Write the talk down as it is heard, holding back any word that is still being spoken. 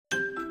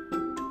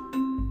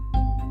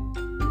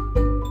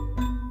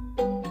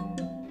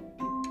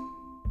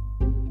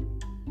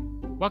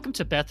Welcome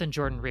to Beth and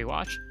Jordan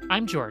Rewatch.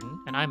 I'm Jordan,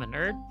 and I'm a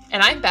nerd.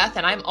 And I'm Beth,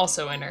 and I'm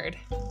also a nerd.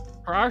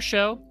 For our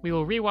show, we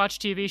will rewatch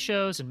TV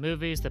shows and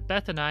movies that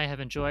Beth and I have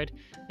enjoyed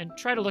and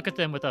try to look at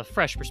them with a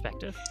fresh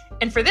perspective.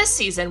 And for this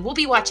season, we'll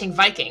be watching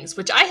Vikings,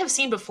 which I have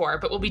seen before,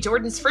 but will be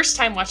Jordan's first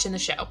time watching the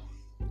show.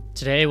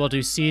 Today we'll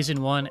do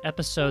Season 1,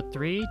 Episode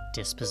 3,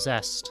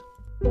 Dispossessed.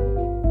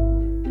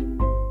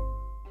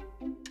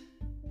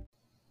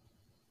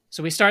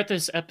 So we start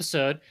this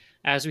episode,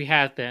 as we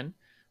have been,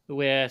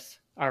 with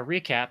our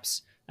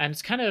recaps, and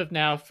it's kind of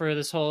now for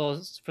this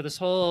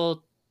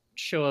whole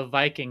show of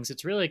Vikings,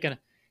 it's really kind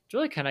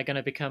of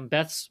gonna become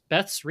Beth's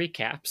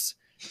recaps.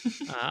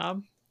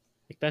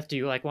 Beth, do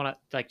you want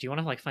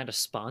to find a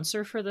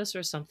sponsor for this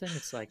or something?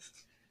 It's like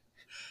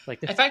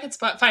if I could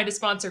find a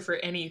sponsor for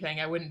anything,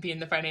 I wouldn't be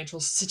in the financial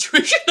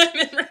situation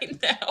I'm in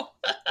right now.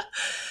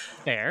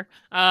 Fair.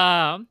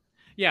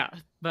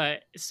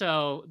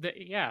 So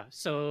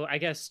I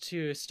guess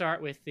to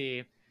start with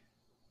the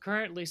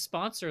currently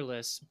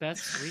sponsorless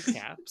Beth's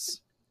recaps.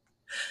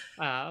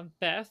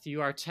 Beth,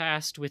 you are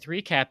tasked with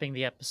recapping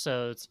the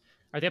episode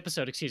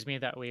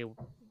that we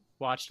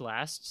watched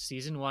last,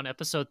 Season 1,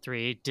 Episode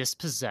 3,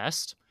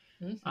 Dispossessed.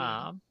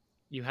 Mm-hmm.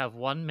 You have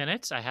 1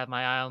 minute. I have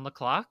my eye on the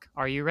clock.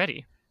 Are you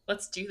ready?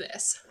 Let's do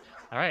this.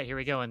 All right, here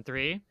we go in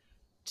 3,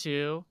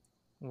 2,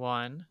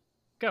 1,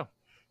 go.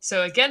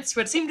 So against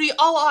what seemed to be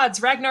all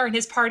odds, Ragnar and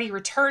his party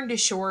returned to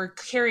shore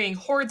carrying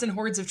hordes and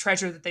hordes of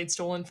treasure that they'd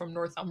stolen from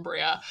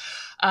Northumbria.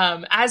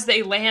 As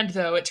they land,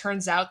 though, it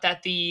turns out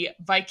that the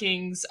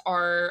Vikings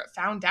are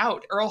found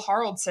out. Earl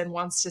Haraldson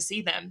wants to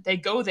see them. They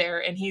go there,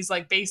 and he's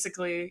like,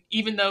 basically,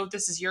 even though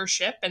this is your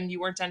ship and you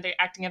weren't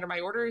acting under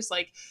my orders,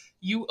 like,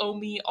 you owe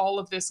me all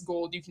of this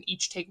gold. You can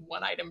each take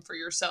one item for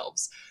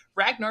yourselves.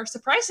 Ragnar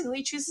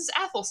surprisingly chooses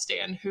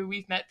Athelstan, who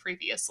we've met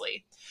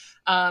previously.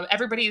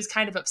 Everybody is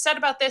kind of upset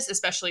about this,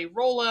 especially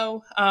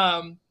Rollo,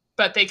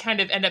 but they kind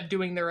of end up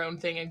doing their own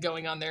thing and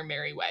going on their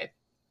merry way.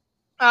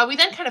 We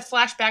then kind of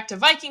flash back to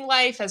Viking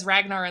life as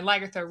Ragnar and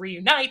Lagertha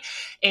reunite,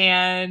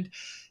 and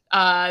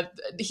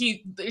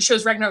he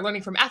shows Ragnar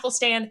learning from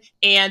Athelstan,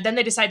 and then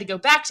they decide to go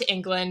back to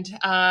England.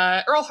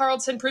 Earl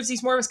Haraldson proves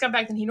he's more of a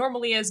scumbag than he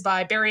normally is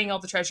by burying all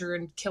the treasure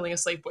and killing a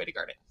slave boy to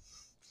guard it.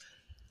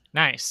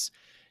 Nice.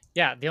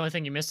 Yeah, the only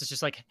thing you missed is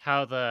just like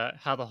how the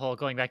whole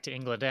going back to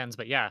England ends.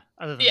 But yeah,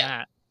 other than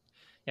that,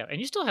 yeah. And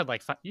you still had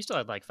like 5 to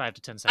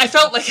 10 seconds. I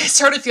felt like I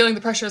started feeling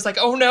the pressure. I was like,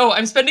 oh no,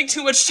 I'm spending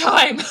too much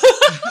time.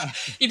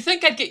 You'd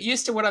think I'd get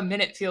used to what a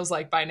minute feels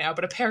like by now,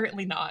 but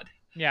apparently not.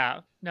 Yeah,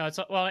 no,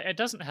 it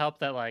doesn't help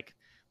that like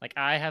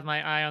I have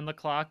my eye on the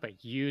clock,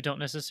 but you don't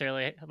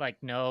necessarily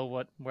like know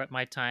what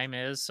my time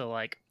is. So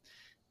like,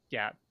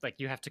 yeah, like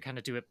you have to kind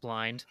of do it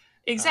blind.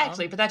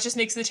 Exactly, but that just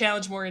makes the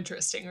challenge more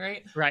interesting,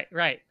 right?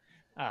 Right.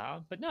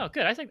 But no,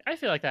 good. I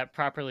feel like that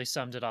properly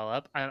summed it all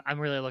up. I'm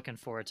really looking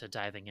forward to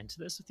diving into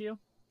this with you.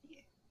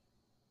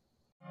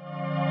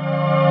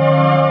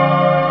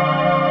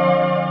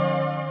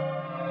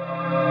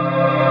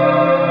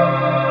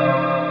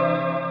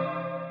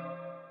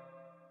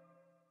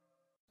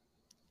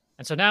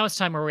 And so now it's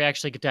time where we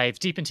actually dive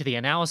deep into the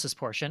analysis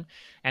portion,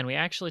 and we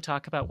actually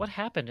talk about what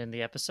happened in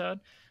the episode.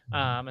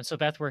 And so,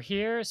 Beth, we're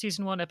here,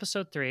 Season 1,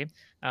 Episode 3.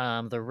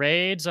 The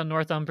raids on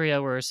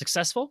Northumbria were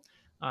successful.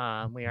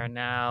 We are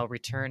now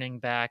returning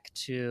back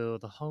to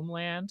the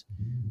homeland,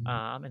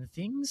 and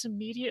things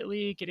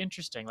immediately get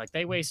interesting. Like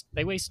they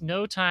waste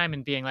no time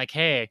in being like,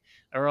 "Hey,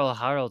 Earl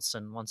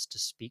Haraldson wants to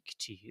speak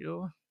to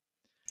you."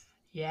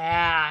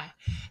 Yeah,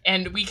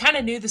 and we kind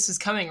of knew this was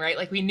coming, right?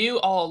 Like we knew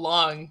all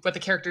along. What the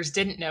characters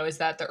didn't know is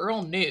that the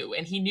Earl knew,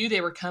 and he knew they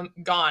were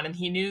gone, and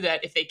he knew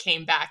that if they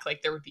came back,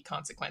 like there would be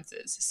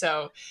consequences.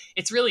 So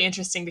it's really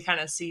interesting to kind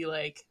of see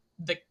like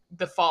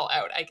the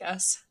fallout, I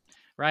guess.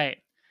 Right.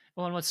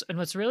 Well, and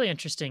what's really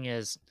interesting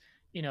is,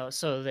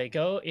 so they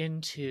go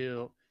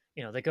into,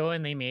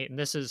 they meet, and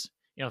this is,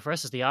 for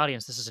us as the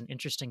audience, this is an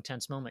interesting,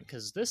 tense moment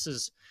because this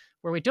is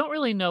where we don't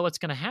really know what's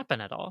going to happen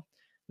at all.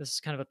 This is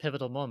kind of a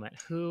pivotal moment.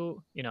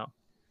 Who,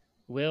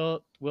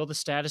 will the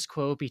status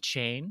quo be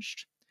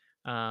changed?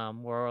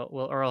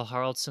 Will Earl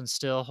Haraldson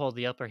still hold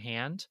the upper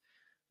hand?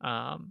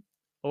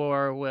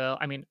 Or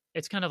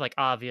it's kind of like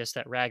obvious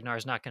that Ragnar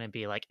is not going to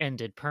be like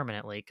ended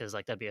permanently because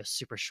like that'd be a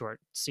super short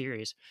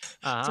series.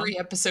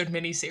 3-episode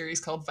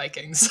miniseries called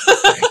Vikings.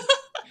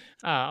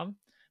 But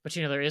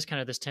there is kind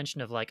of this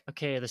tension of like,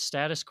 okay, the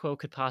status quo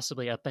could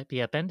possibly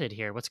be upended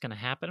here. What's going to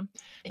happen?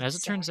 And as it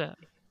turns out,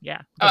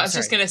 yeah. I was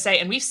just going to say,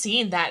 and we've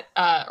seen that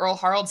Earl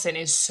Haraldson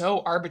is so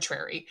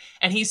arbitrary,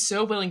 and he's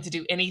so willing to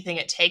do anything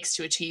it takes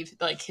to achieve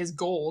like his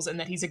goals, and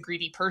that he's a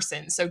greedy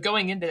person. So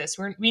going into this,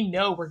 we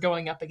know we're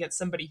going up against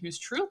somebody who's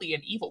truly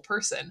an evil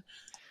person.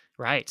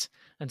 Right.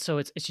 And so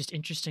it's just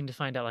interesting to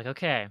find out like,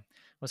 okay,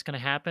 what's going to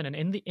happen? And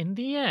in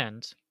the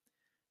end,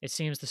 it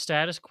seems the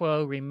status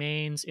quo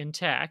remains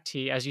intact.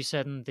 He, as you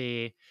said in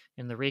the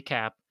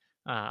recap,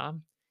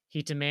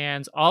 he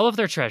demands all of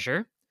their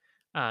treasure.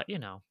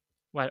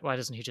 Why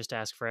doesn't he just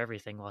ask for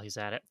everything while he's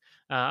at it?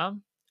 All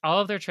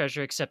of their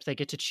treasure, except they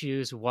get to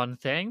choose one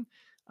thing,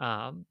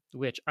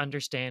 which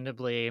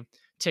understandably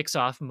ticks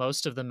off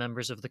most of the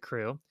members of the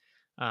crew.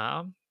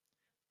 Um,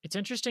 it's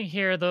interesting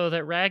here, though,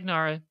 that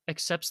Ragnar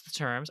accepts the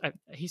terms.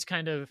 He's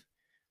kind of,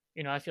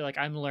 I feel like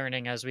I'm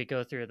learning as we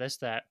go through this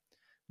that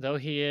though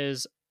he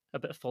is a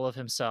bit full of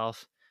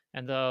himself,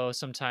 and though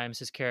sometimes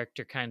his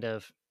character kind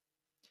of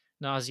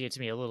nauseates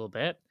me a little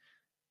bit,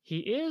 he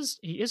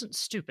isn't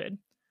stupid,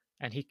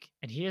 and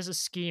he is a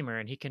schemer,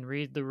 and he can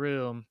read the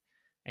room,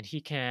 and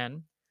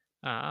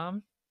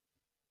um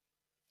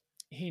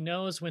he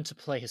knows when to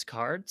play his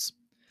cards.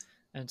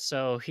 And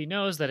so he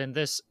knows that in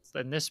this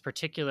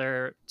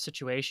particular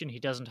situation, he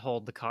doesn't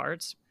hold the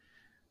cards.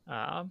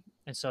 And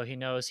so he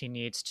knows he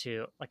needs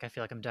to, like, I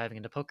feel like I'm diving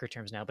into poker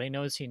terms now, but he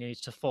knows he needs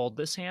to fold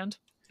this hand.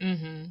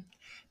 Mm-hmm.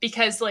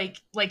 Because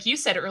like you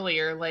said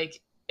earlier, like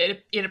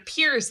it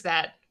appears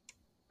that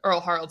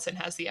Earl Haraldson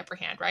has the upper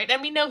hand, right?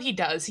 And we know he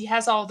does. He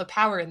has all the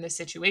power in this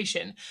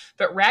situation.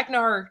 But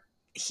Ragnar,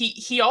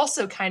 he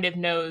also kind of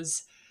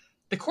knows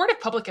the court of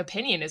public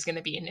opinion is going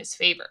to be in his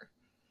favor.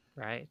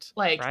 Right.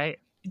 Like, right.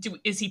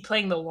 Is he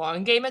playing the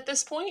long game at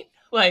this point?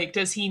 Like,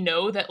 does he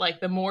know that,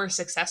 like, the more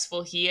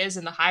successful he is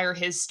and the higher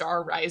his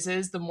star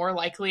rises, the more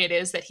likely it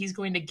is that he's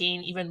going to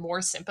gain even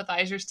more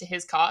sympathizers to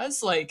his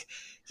cause? Like,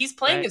 he's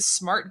playing Right. a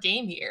smart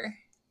game here.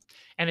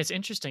 And it's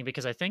interesting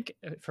because I think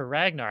for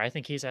Ragnar, I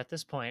think he's at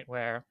this point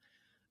where,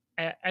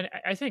 and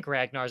I think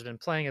Ragnar's been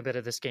playing a bit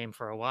of this game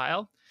for a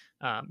while.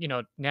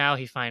 Now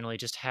he finally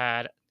just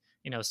had,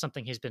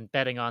 something he's been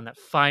betting on that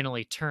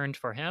finally turned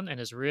for him and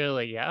is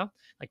really,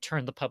 like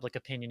turned the public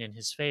opinion in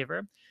his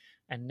favor.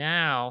 And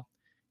now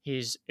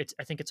I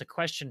think it's a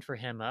question for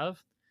him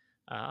of,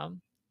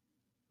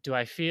 do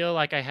I feel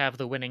like I have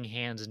the winning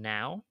hands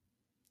now,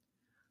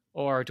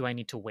 or do I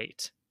need to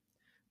wait?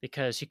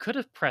 Because he could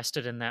have pressed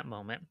it in that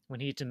moment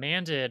when he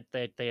demanded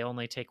that they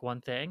only take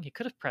one thing. He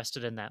could have pressed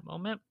it in that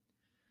moment,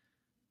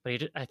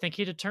 but I think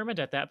he determined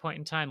at that point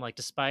in time, like,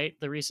 despite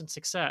the recent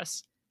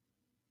success,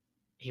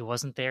 he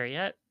wasn't there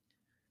yet.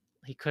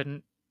 He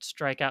couldn't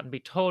strike out and be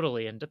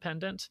totally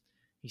independent.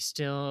 He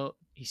still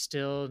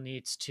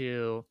needs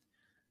to.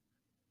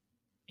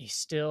 He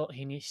still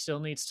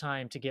needs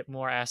time to get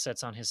more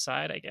assets on his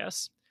side, I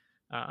guess.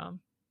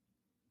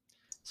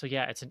 So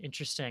yeah, it's an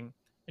interesting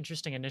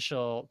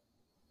initial.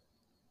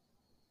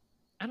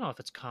 I don't know if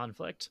it's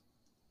conflict.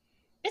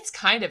 It's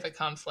kind of a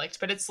conflict,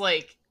 but it's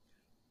like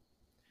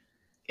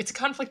it's a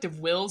conflict of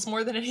wills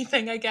more than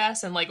anything, I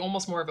guess, and like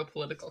almost more of a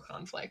political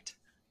conflict.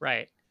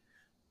 Right.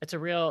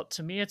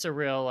 To me, it's a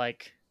real,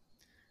 like,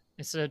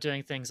 instead of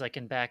doing things like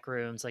in back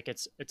rooms, like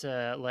it's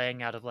a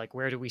laying out of, like,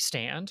 where do we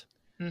stand?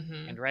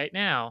 Mm-hmm. And right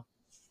now,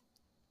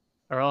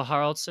 Earl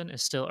Haraldson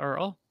is still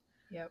Earl.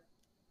 Yep.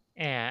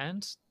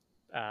 And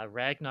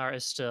Ragnar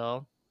is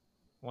still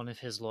one of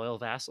his loyal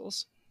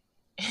vassals.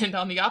 And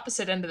on the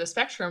opposite end of the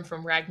spectrum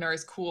from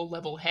Ragnar's cool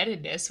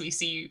level-headedness, we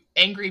see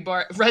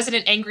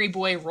resident angry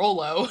boy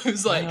Rollo,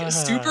 who's like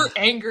super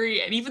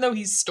angry, and even though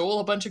he stole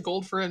a bunch of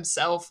gold for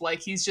himself,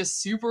 like he's just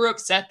super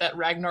upset that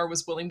Ragnar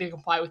was willing to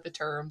comply with the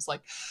terms.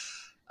 Like,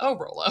 oh,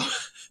 Rollo.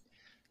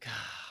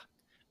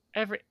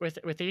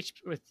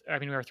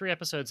 We're 3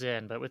 episodes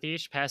in, but with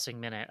each passing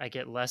minute, I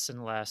get less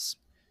and less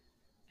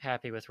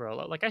happy with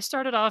Rollo. Like, I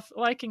started off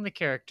liking the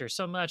character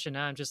so much, and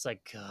now I'm just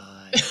like,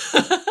 God.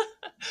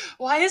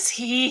 Why is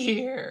he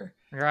here?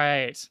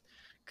 Right.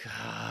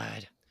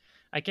 God.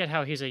 I get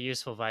how he's a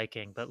useful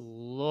Viking, but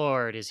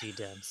Lord, is he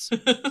dense.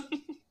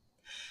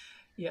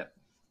 Yep.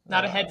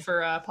 Not ahead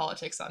for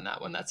politics on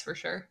that one, that's for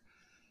sure.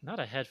 Not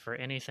ahead for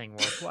anything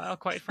worthwhile,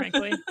 quite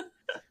frankly.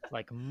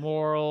 Like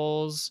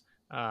morals,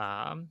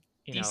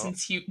 decent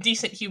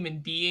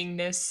human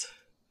beingness.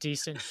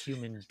 Decent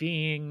human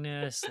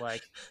beingness,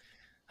 like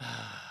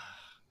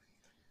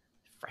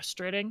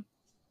frustrating.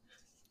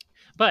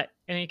 But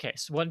in any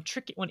case, one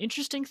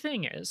interesting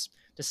thing is,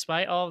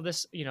 despite all of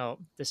this,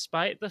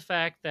 despite the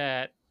fact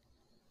that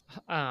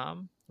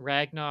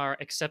Ragnar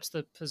accepts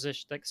the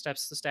position,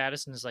 accepts the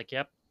status, and is like,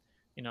 "Yep,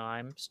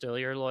 I'm still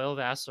your loyal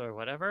vassal," or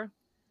whatever,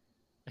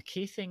 a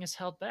key thing is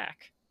held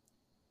back.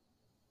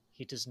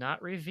 He does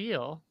not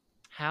reveal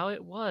how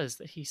it was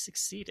that he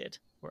succeeded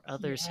where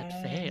others had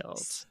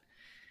failed.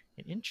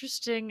 An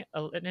interesting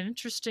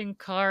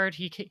card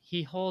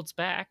he holds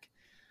back.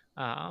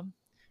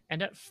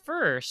 And at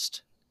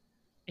first,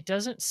 it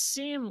doesn't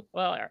seem,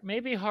 well,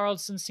 maybe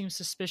Haraldson seems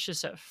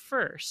suspicious at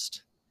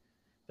first,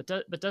 but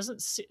doesn't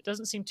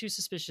seem too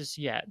suspicious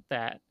yet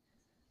that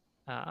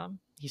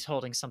he's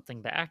holding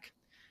something back.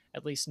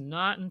 At least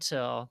not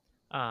until,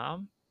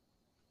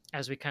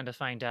 as we kind of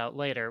find out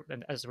later,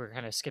 and as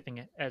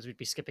we'd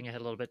be skipping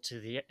ahead a little bit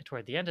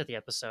toward the end of the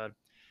episode,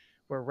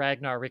 where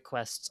Ragnar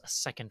requests a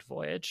second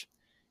voyage.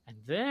 And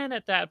then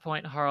at that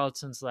point,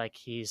 Haraldson's like,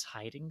 he's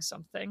hiding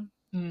something.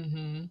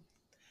 Mm-hmm.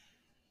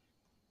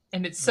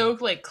 And it's so,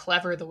 like,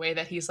 clever the way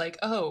that he's like,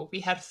 oh, we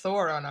had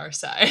Thor on our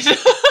side.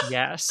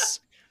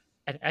 Yes.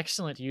 An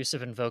excellent use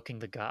of invoking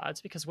the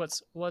gods, because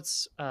what's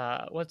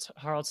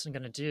Haraldson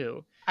going to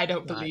do? I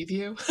don't believe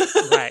you.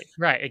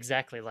 Right,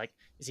 exactly. Like,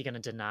 is he going to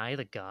deny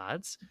the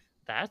gods?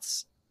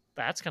 That's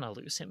going to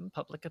lose him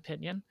public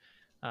opinion.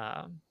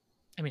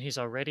 I mean, he's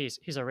already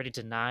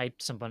denied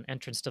someone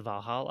entrance to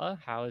Valhalla.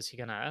 How is he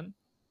gonna?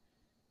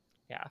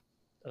 Yeah.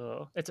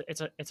 Oh,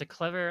 it's a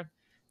clever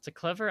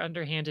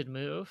underhanded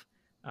move.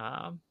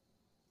 Um,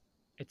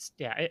 it's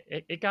yeah.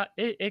 It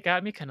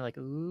got me kind of like,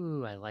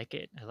 ooh, I like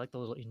it. I like the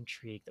little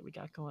intrigue that we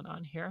got going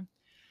on here.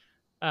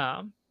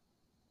 Um,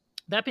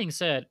 that being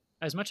said,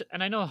 as much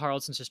and I know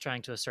Haraldson's just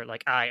trying to assert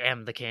like I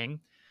am the king,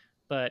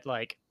 but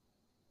like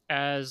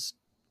as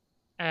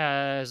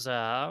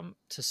to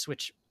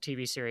switch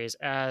TV series,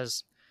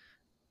 as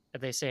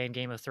they say in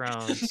Game of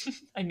Thrones.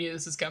 I knew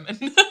this was coming.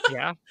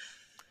 Yeah.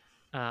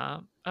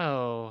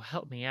 Oh,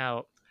 help me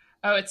out.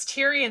 Oh, it's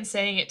Tyrion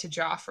saying it to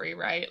Joffrey,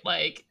 right?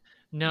 Like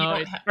you No,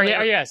 don't it have or like, yeah,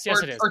 oh, yes,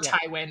 it is. or Yeah.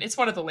 Tywin. It's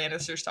one of the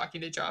Lannisters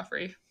talking to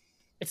Joffrey.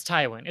 It's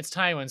Tywin. It's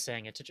Tywin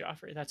saying it to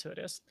Joffrey. That's who it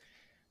is.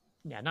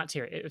 Yeah, not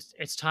Tyrion.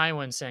 It's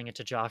Tywin saying it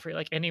to Joffrey.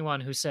 Like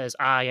anyone who says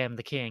I am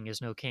the king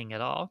is no king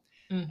at all.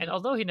 And Hmm.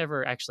 although he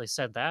never actually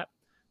said that,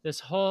 this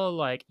whole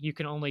like you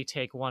can only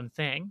take one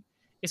thing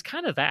is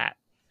kind of that.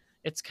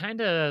 It's kind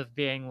of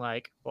being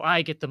like, well,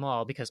 I get them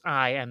all because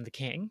I am the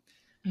king.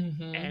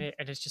 Hmm. And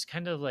it's just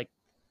kind of like,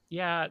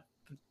 yeah,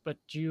 but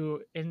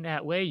you in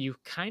that way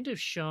you've kind of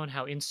shown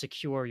how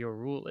insecure your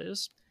rule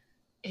is.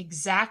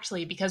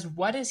 Exactly, because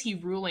what is he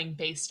ruling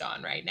based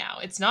on right now?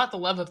 It's not the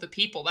love of the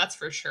people, that's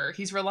for sure.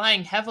 He's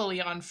relying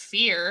heavily on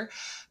fear,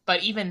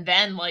 but even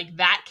then, like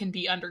that can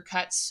be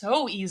undercut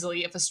so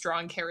easily if a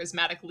strong,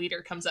 charismatic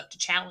leader comes up to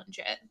challenge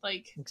it.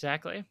 Like,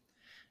 Exactly.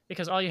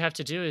 Because all you have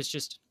to do is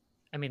just,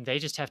 I mean, they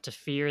just have to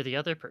fear the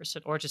other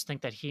person or just think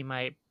that he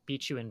might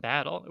beat you in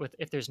battle with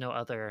if there's no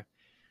other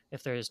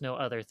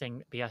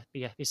thing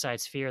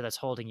besides fear that's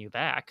holding you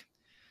back,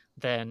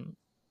 then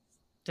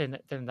then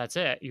that's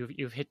it.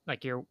 You've hit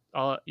like you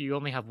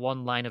only have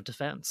one line of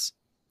defense.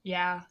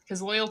 yeah,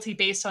 because loyalty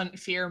based on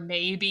fear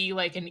may be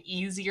like an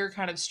easier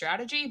kind of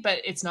strategy, but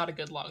it's not a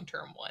good long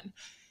term one.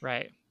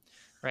 Right.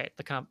 Right.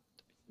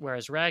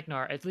 Whereas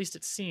Ragnar, at least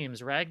it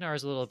seems, Ragnar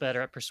is a little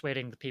better at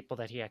persuading the people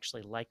that he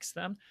actually likes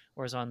them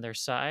or is on their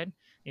side.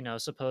 You know,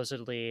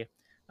 supposedly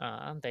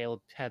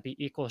they'll be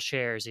equal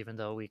shares, even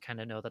though we kind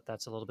of know that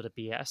that's a little bit of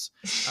BS.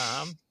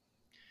 Um,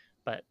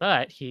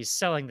 but he's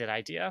selling that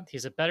idea.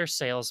 He's a better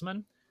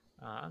salesman,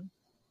 um,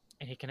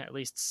 and he can at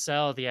least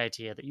sell the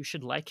idea that you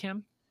should like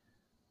him.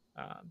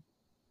 Um,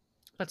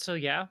 but so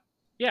yeah,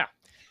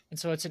 and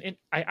so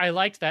I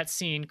liked that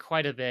scene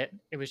quite a bit.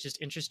 It was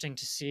just interesting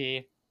to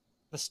see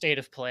the state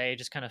of play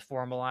just kind of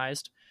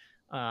formalized.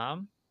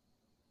 Um,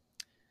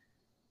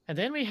 and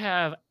then we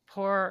have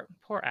poor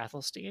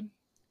Athelstein,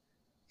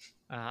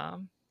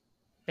 um,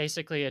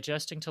 basically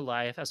adjusting to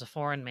life as a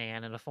foreign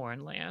man in a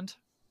foreign land.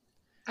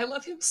 I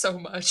love him so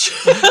much.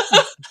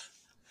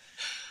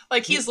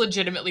 Like He, he's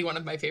legitimately one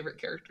of my favorite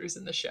characters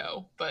in the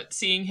show, but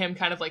seeing him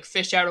kind of like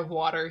fish out of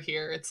water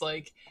here, it's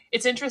like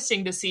it's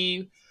interesting to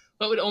see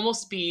what would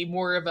almost be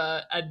more of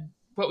a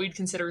what we'd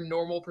consider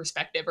normal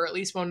perspective, or at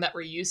least one that we're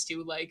used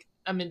to. Like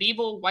a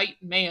medieval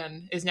white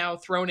man is now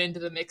thrown into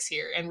the mix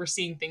here, and we're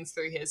seeing things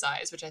through his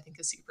eyes, which I think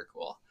is super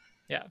cool.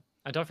 yeah,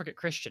 and don't forget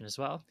Christian as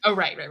well. Oh,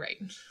 right, right, right.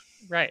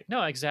 Right?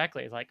 No,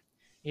 exactly. Like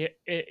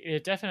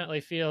it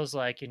definitely feels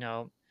like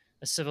a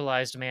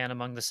civilized man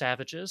among the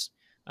savages.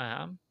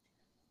 Um,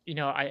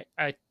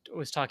 I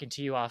was talking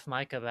to you off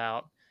mic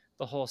about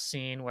the whole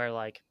scene where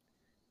like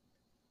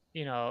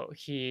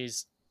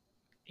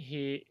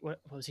what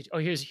was he? Oh,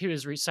 he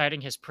was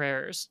reciting his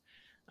prayers,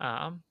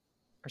 um,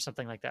 or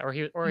something like that, or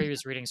he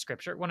was reading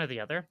scripture, one or the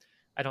other.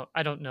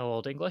 I don't know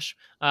Old English,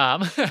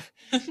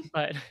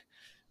 but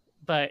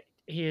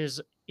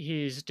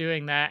he's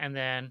doing that, and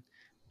then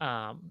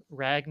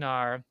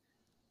Ragnar,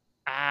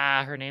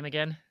 her name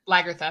again,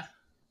 Lagertha.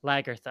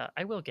 Lagertha.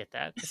 I will get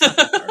that. It's not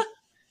that hard.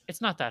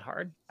 It's not that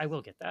hard. I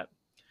will get that.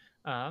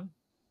 Um,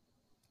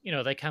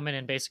 they come in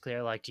and basically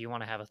are like, "Do you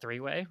want to have a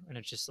three-way?" And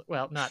it's just,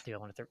 well, not do you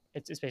want to.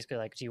 It's basically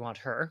like, "Do you want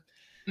her?"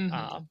 Hmm.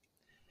 Um,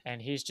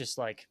 and he's just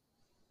like,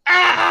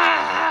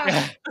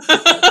 Ah!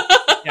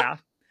 yeah, yeah,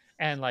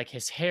 and like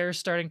his hair's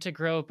starting to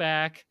grow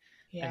back,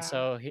 and Yeah.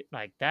 so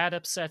like that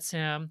upsets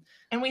him.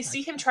 And we Like,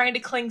 see him trying to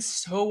cling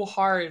so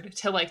hard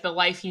to like the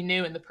life he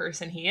knew and the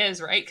person he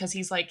is, right? Because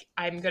he's like,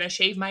 I'm gonna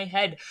shave my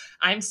head.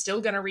 I'm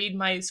still gonna read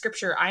my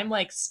scripture. I'm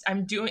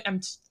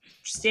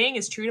staying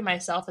as true to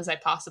myself as I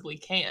possibly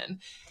can.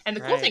 And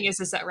the cool right, thing is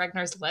that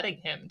Ragnar's letting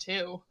him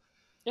too.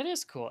 it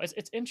is cool.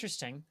 It's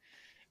interesting.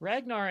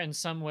 Ragnar, in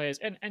some ways,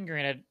 and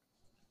granted,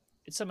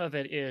 some of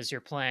it is you're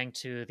playing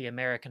to the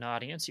American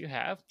audience you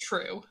have,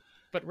 True.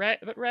 but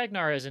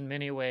Ragnar is in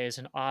many ways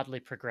an oddly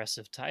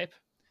progressive type.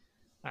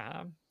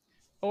 Um,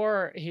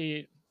 or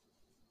I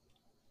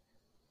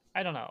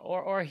don't know,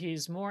 or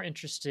he's more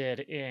interested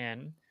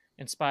in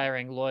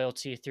inspiring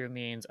loyalty through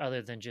means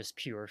other than just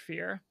pure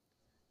fear.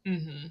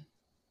 Hmm.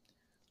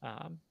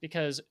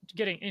 Because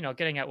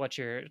getting at what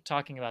you're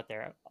talking about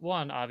there,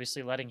 one,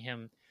 obviously letting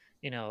him,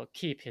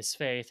 keep his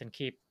faith and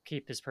keep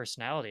his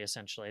personality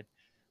essentially.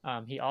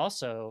 He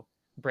also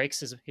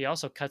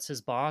cuts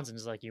his bonds and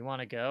is like, "You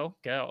want to go?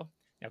 Go."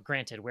 Now,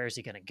 granted, where's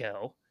he going to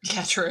go?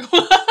 Yeah, true.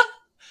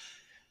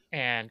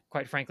 And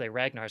quite frankly,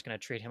 Ragnar's going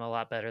to treat him a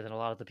lot better than a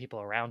lot of the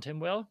people around him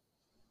will.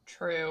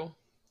 True.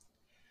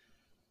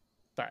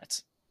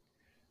 But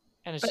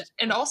and it's But just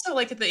and also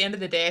like at the end of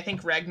the day, I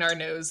think Ragnar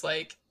knows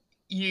like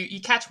you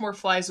catch more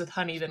flies with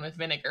honey than with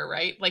vinegar,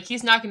 right? Like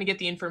he's not going to get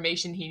the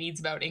information he needs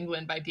about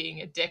England by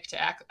being a dick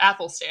to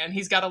Athelstan.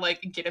 He's got to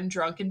like get him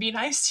drunk and be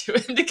nice to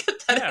him to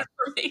get that yeah.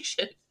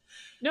 information.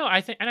 No,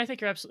 I think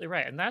you're absolutely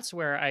right, and that's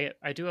where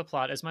I do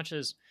applaud as much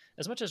as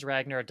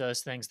Ragnar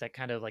does things that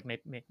kind of like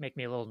make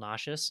me a little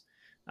nauseous.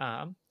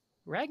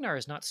 Ragnar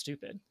is not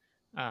stupid,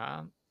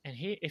 and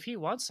he if he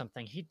wants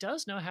something, he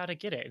does know how to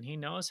get it, and he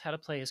knows how to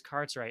play his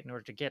cards right in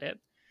order to get it,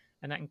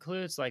 and that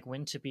includes like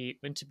when to be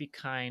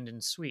kind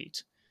and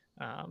sweet.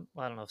 Well,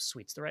 I don't know if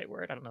sweet's the right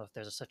word. I don't know if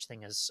there's a such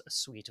thing as a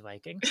sweet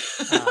Viking,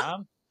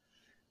 um,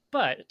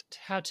 but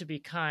how to be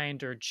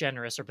kind or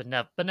generous or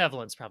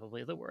benevolence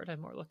probably the word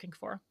I'm more looking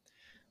for.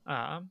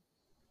 Um,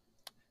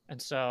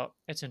 and so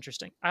it's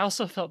interesting. I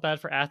also felt bad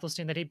for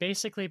Athelstein that he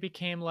basically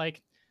became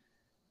like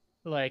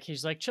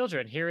he's like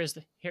children. Here is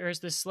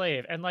this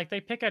slave, and like they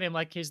pick at him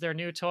like he's their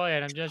new toy,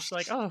 and I'm just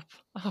like oh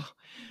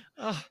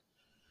oh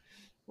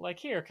like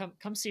here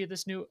come see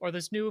this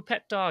new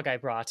pet dog I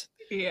brought.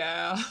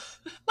 Yeah.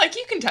 Like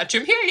you can touch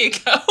him. Here you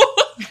go.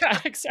 Yeah,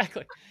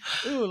 exactly.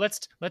 Ooh,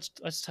 let's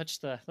touch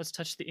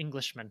the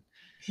Englishman.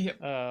 Yep.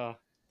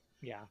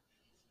 Yeah.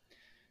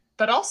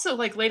 But also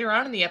like later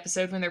on in the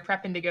episode when they're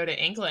prepping to go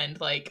to England,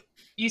 like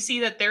you see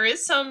that there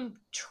is some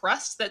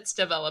trust that's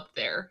developed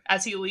there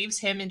as he leaves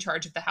him in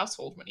charge of the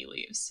household when he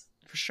leaves.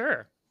 For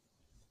sure.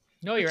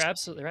 No, you're Which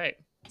absolutely right.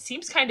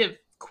 seems kind of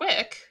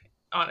quick,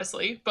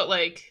 honestly, but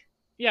like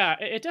Yeah,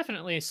 it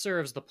definitely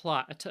serves the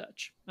plot a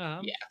touch. yeah.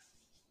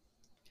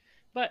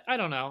 But I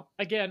don't know.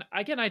 Again,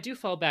 I do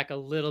fall back a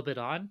little bit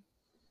on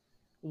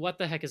what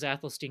the heck is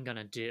Athelstein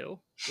gonna do?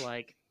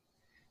 Like,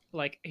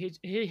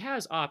 he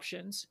has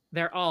options.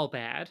 They're all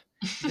bad.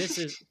 This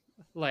is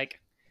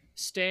like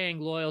staying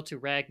loyal to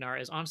Ragnar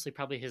is honestly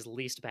probably his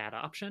least bad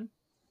option.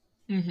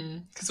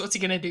 Because what's he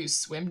gonna do?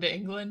 Swim to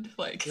England?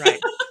 Like, Right.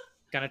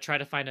 Gonna try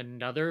to find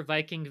another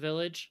Viking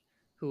village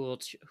who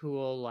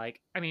will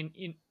like. I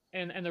mean,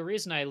 and the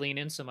reason I lean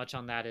in so much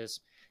on that is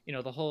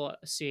the whole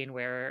scene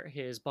where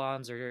his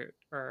bonds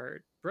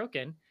are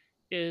broken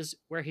is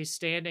where he's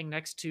standing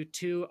next to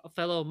two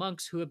fellow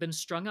monks who have been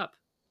strung up.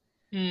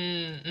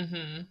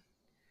 mm-hmm.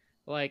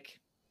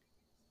 Like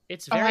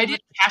it's Oh, I very much.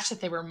 didn't catch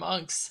that they were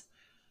monks.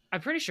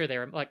 I'm pretty sure they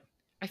were like.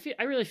 I feel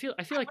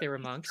like they were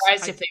monks.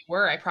 Surprised if they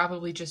were. I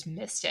probably just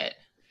missed it.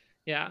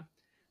 Yeah,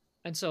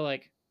 and so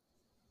like,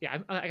 yeah,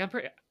 I'm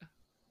pretty.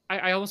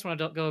 I almost want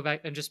to go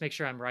back and just make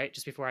sure I'm right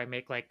just before I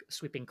make like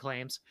sweeping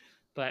claims,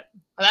 but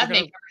Well, we're that'd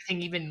gonna make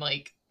everything even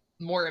like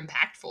more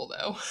impactful,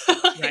 though.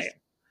 right.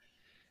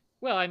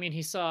 Well, I mean,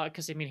 he saw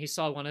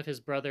one of his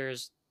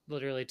brothers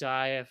literally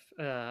die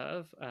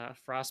of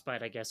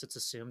frostbite. I guess it's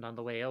assumed on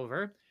the way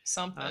over.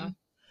 Something,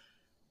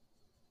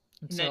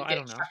 and So then I get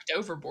don't know. chucked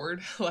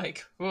overboard.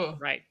 Like, whoa.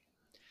 Right.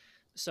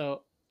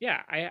 So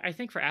yeah, I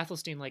think for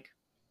Athelstein, like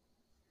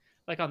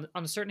on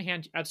a certain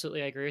hand,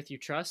 absolutely I agree with you,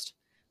 trust.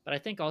 But I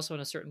think also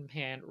on a certain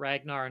hand,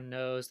 Ragnar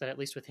knows that at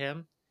least with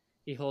him,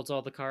 he holds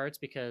all the cards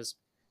because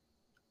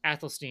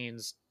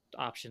Athelstein's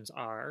options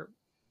are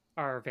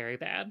very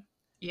bad.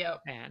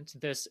 Yep, And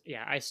this,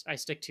 yeah, I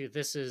stick to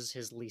this is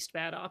his least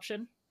bad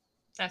option.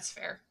 that's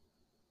fair.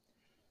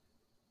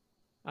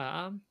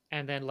 And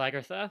then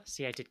Lagertha,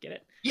 see, I did get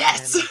it.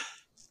 Yes.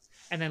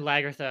 And then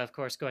Lagertha, of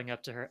course, going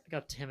up to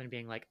him and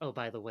being like, "Oh,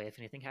 by the way, if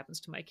anything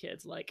happens to my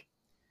kids, like,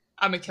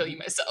 I'm gonna kill you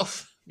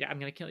myself. yeah, I'm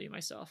gonna kill you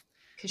myself."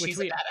 Because Which she's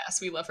a badass.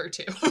 We love her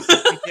too.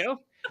 we do,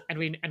 and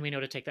we know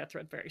to take that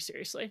threat very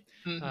seriously.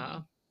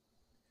 Mm-hmm.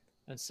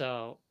 And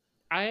so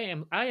I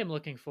am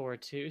looking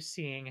forward to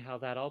seeing how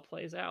that all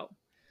plays out.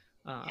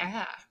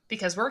 Yeah,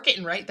 because we're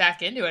getting right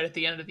back into it at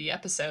the end of the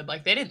episode.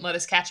 Like they didn't let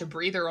us catch a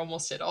breather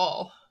almost at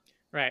all.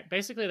 Right.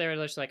 Basically, they're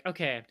just like,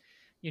 okay,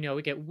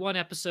 we get one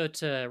episode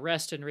to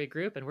rest and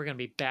regroup, and we're going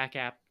to be back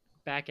at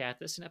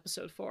this in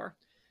episode 4.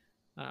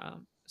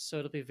 So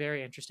it'll be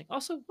very interesting.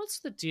 Also, what's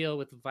the deal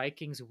with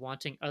Vikings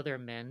wanting other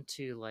men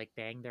to like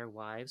bang their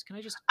wives? Can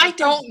I just? I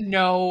don't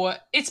know.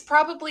 It's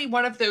probably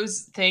one of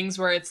those things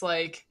where it's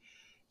like,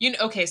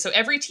 okay, so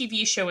every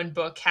TV show and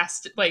book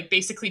has to like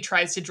basically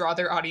tries to draw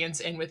their audience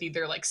in with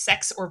either like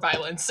sex or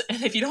violence.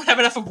 And if you don't have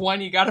enough of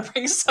one, you got to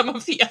bring some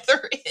of the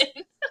other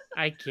in.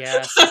 I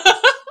guess.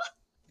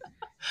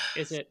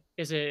 Is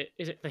it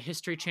the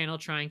History Channel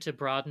trying to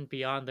broaden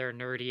beyond their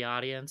nerdy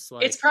audience?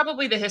 Like It's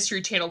probably the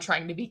History Channel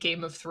trying to be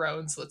Game of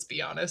Thrones, let's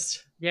be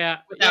honest. yeah,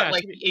 Without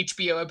like the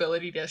HBO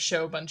ability to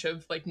show a bunch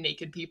of like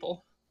naked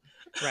people.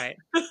 right.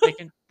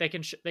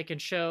 They can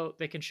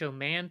show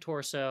man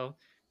torso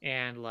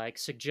and like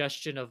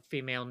suggestion of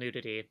female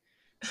nudity.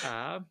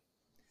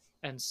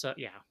 And so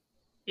yeah.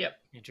 Yep.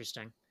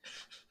 Interesting.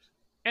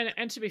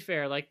 And to be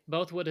fair, like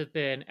both would have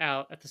been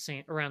out at the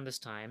same around this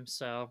time,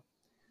 so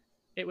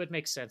it would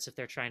make sense if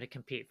they're trying to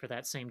compete for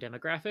that same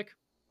demographic.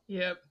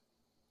 Yep.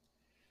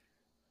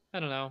 I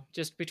don't know.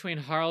 Just between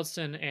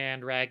Haraldson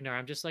and Ragnar,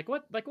 I'm just like,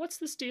 what's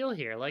this deal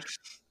here? Like,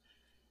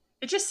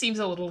 It just seems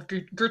a little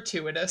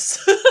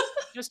gratuitous.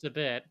 just a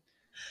bit.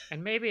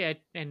 And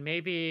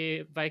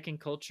maybe Viking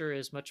culture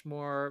is much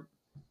more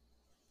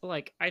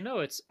like I know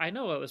it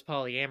was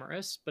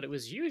polyamorous, but it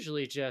was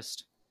usually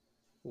just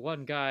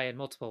one guy and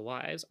multiple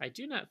wives. I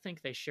do not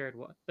think they shared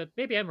one, but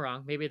maybe I'm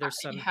wrong. Maybe there's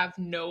I some. have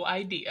no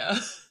idea.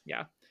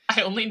 Yeah,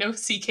 I only know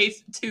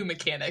CK2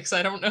 mechanics.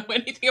 I don't know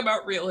anything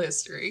about real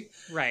history.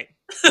 right.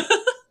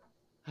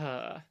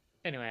 Uh,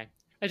 anyway,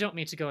 I don't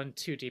mean to go in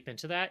too deep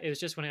into that. It was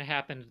just when it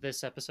happened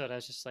this episode, I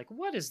was just like,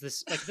 "What is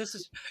this? Like, this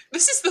is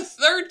This is the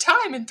third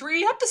time in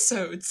 3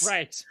 episodes.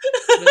 right."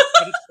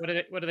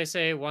 What do they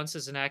say? Once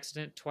is an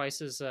accident,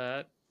 twice is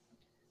or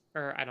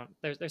I don't.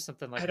 There's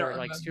something I like don't where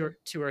like remember.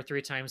 two or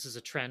three times is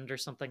a trend or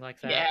something like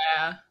that.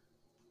 Yeah.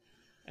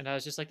 And I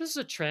was just like, "This is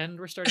a trend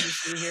we're starting to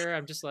see here."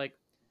 I'm just like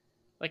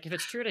if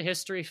it's true to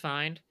history,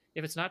 fine.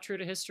 If it's not true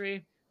to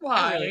history,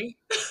 I don't really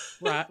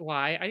Why?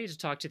 why. I need to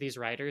talk to these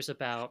writers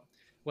about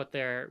what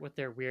their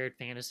weird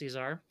fantasies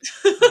are.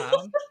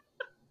 Um,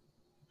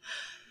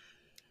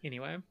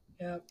 anyway,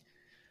 Yep.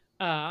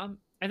 and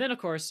then of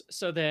course,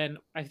 so then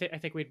I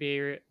think we'd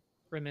be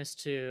remiss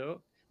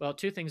to well,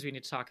 two things we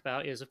need to talk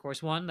about is of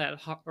course one that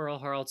Earl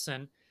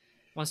Haraldson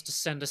wants to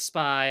send a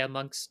spy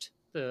amongst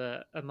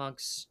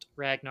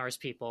Ragnar's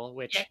people, Yeah,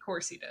 which of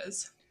course he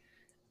does.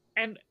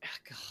 and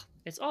God,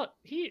 it's all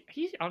he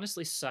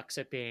honestly sucks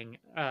at being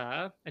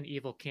an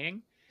evil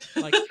king.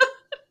 Like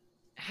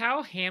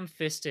how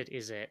ham-fisted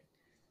is it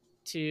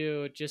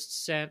to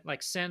just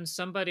send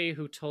somebody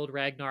who told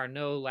Ragnar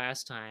no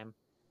last time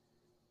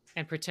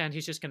and pretend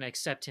he's just going to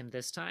accept him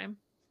this time?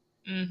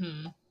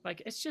 Mm-hmm.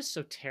 Like it's just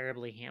so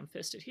terribly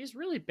ham-fisted. He's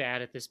really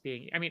bad at this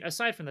being. I mean,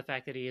 aside from the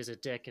fact that he is a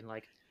dick and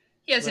like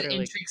He has an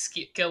literally intrigue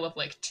skill of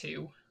like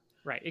 2.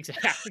 right,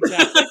 exactly,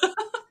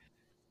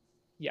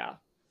 yeah,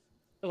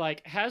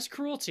 like has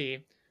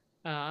cruelty,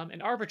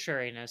 and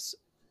arbitrariness,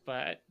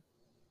 but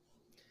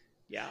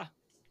yeah,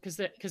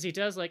 because he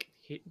does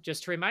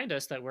just to remind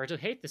us that we're to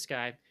hate this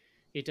guy.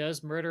 He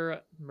does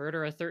murder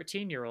a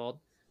 13-year-old.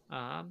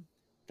 Um,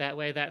 that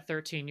way, that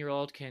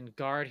 13-year-old can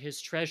guard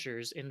his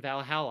treasures in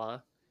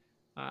Valhalla.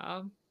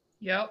 Um,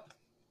 Yep.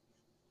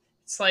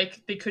 It's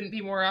like they couldn't be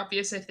more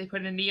obvious if they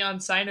put a neon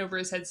sign over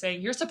his head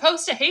saying, "You're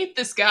supposed to hate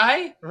this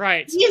guy.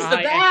 right, He is the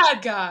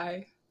bad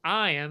guy."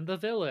 I am the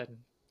villain.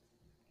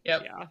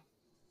 Yep. Yeah.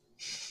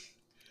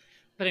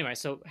 But anyway,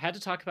 so had to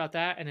talk about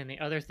that, and then the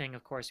other thing,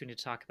 of course, we need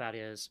to talk about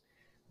is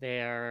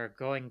they're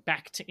going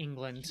back to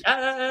England.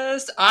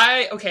 Yes,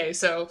 okay,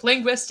 so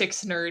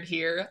linguistics nerd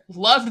here.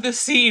 Loved the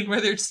scene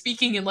where they're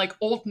speaking in like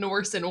Old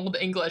Norse and Old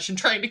English and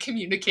trying to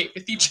communicate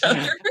with each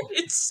other.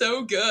 It's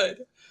so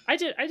good. I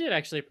did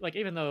actually like,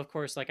 even though of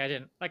course like I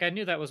didn't like I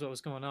knew that was what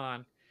was going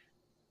on,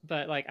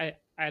 but like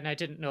I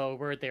didn't know a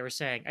word they were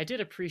saying. I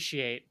did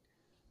appreciate,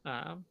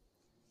 um,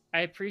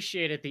 I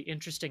appreciated the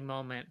interesting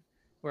moment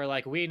where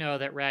like we know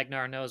that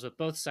Ragnar knows what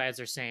both sides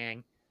are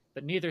saying,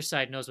 but neither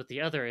side knows what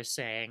the other is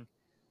saying.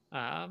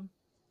 Um,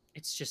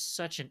 it's just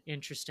such an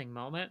interesting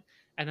moment.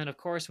 And then of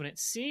course when it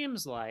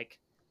seems like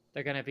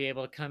they're going to be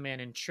able to come in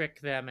and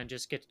trick them and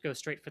just go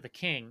straight for the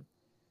king,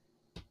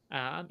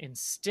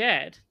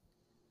 instead,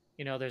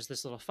 you know, there's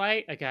this little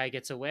fight. A guy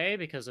gets away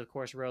because of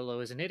course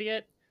Rollo is an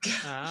idiot.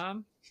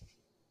 Um,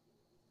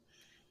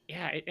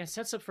 yeah, it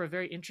sets up for a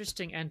very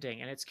interesting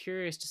ending, and it's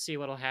curious to see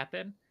what'll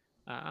happen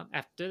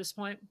after this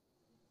point.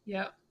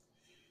 Yep.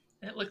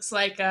 It looks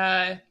like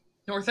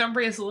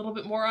Northumbria is a little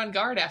bit more on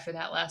guard after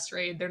that last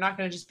raid. They're not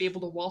going to just be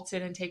able to waltz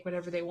in and take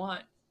whatever they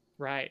want.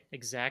 Right,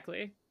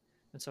 exactly.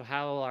 And so,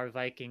 how will our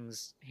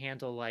Vikings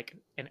handle like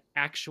an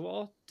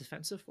actual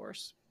defensive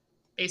force?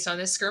 Based on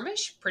this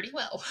skirmish, pretty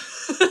well.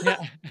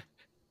 Yeah.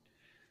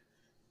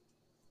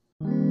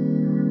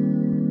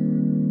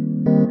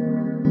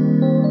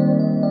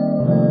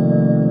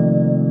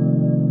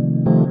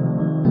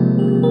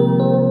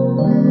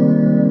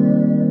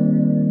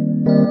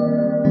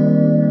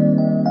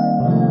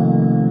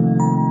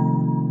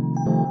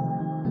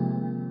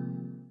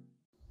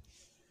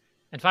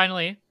 And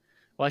finally,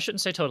 well, I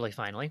shouldn't say totally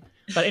finally,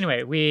 but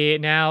anyway, we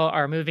now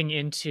are moving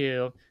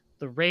into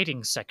the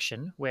rating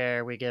section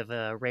where we give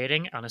a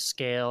rating on a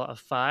scale of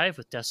 5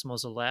 with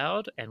decimals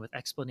allowed and with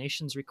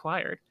explanations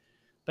required.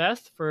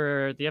 Beth,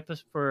 for the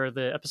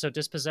episode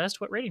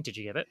Dispossessed, what rating did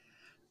you give it?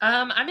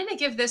 I'm going to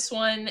give this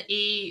one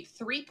a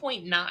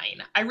 3.9.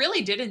 I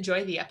really did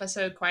enjoy the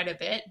episode quite a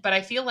bit, but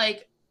I feel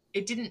like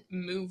it didn't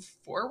move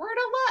forward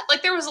a lot.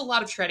 Like there was a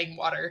lot of treading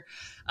water.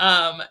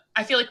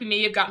 I feel like we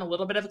may have gotten a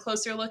little bit of a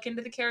closer look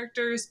into the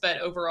characters,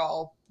 but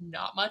overall,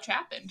 not much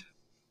happened.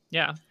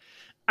 Yeah.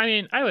 I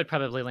mean, I would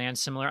probably land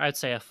similar. I'd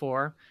say a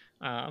 4.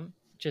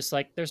 Just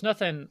like there's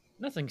nothing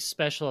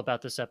special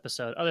about this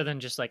episode other than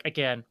just like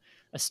again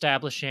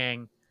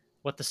establishing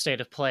what the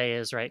state of play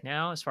is right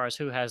now as far as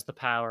who has the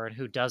power and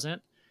who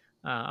doesn't.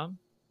 Um,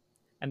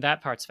 and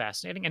that part's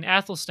fascinating. And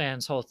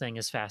Athelstan's whole thing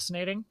is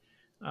fascinating.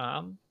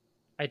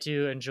 I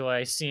do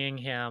enjoy seeing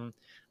him.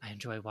 I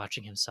enjoy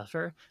watching him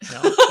suffer.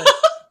 No, but,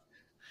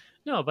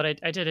 no, but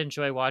I did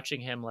enjoy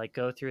watching him like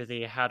go through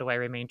the how do I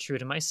remain true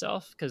to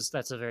myself, because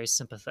that's a very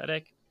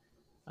sympathetic.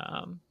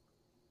 Um,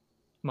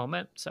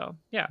 moment. So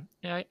yeah,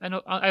 I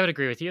know I would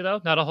agree with you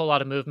though. Not a whole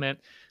lot of movement,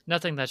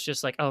 nothing that's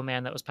just like, oh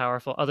man, that was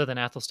powerful, other than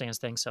Athelstan's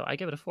thing. So I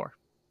give it a 4.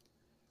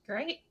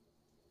 Great.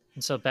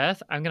 And so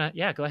Beth, I'm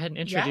gonna go ahead and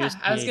introduce.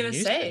 I was gonna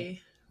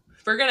say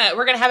we're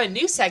gonna have a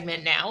new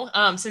segment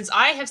now. Since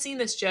I have seen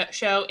this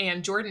show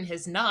and Jordan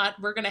has not,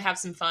 we're gonna have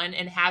some fun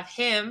and have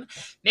him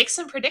make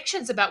some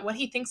predictions about what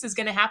he thinks is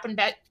gonna happen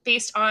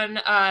based on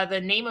the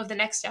name of the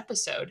next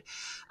episode.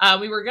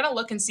 We were gonna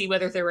look and see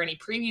whether there were any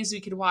previews we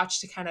could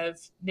watch to kind of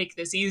make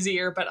this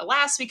easier, but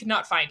alas, we could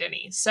not find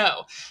any.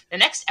 So the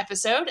next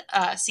episode,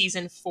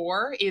 season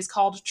 4, is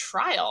called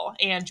Trial.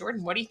 And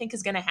Jordan, what do you think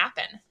is gonna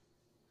happen?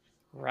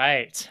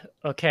 Right.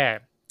 Okay.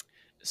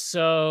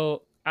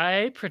 So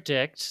I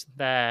predict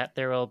that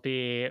there will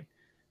be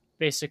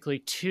basically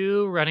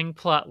 2 running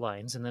plot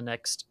lines in the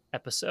next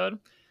episode.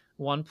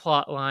 One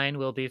plot line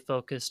will be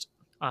focused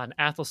on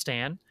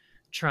Athelstan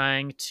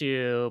trying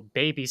to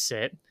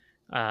babysit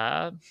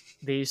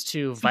these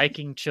 2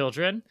 Viking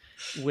children,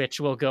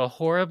 which will go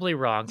horribly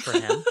wrong for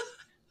him.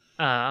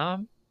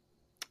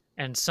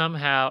 And so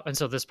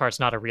this part's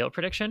not a real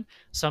prediction.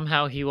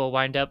 Somehow he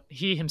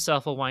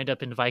himself will wind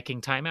up in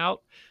Viking timeout.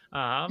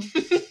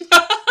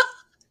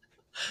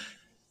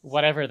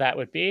 Whatever that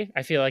would be.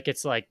 I feel like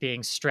it's like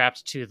being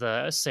strapped to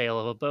the sail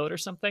of a boat or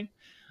something.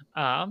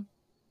 And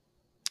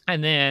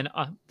then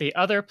the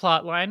other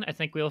plot line I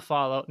think we'll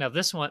follow. Now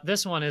this one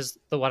is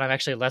the one I'm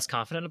actually less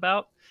confident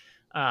about.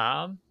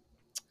 Gosh.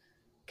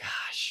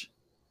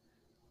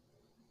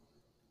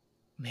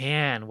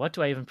 Man, what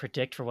do I even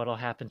predict for what'll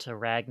happen to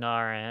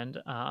Ragnar and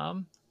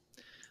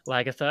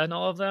Lagertha and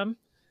all of them?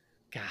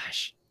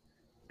 Gosh.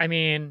 I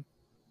mean,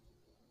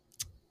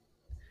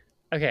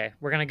 okay,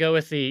 we're going to go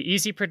with the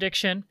easy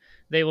prediction.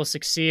 They will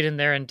succeed in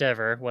their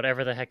endeavor,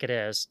 whatever the heck it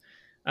is.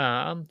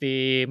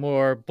 The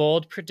more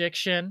bold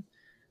prediction,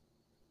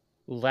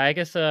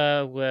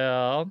 Lagertha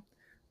will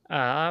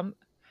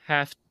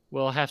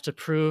have to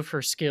prove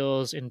her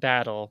skills in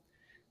battle,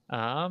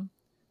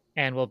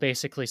 and will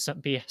basically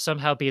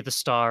somehow be the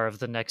star of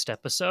the next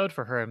episode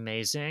for her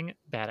amazing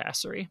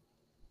badassery.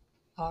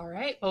 All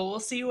right. Well,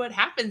 we'll see what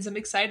happens. I'm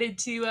excited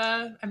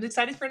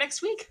for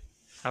next week.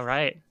 All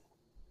right.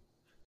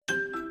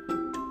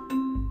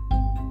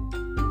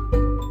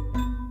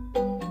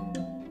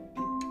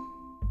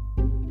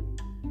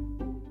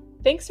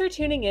 Thanks for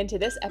tuning in to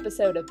this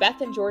episode of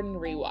Beth and Jordan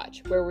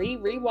Rewatch, where we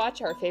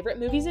rewatch our favorite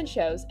movies and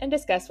shows and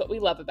discuss what we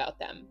love about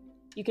them.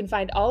 You can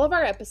find all of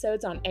our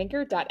episodes on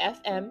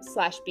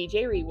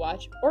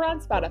anchor.fm/BJRewatch or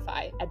on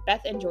Spotify at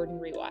Beth and Jordan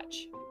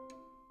Rewatch.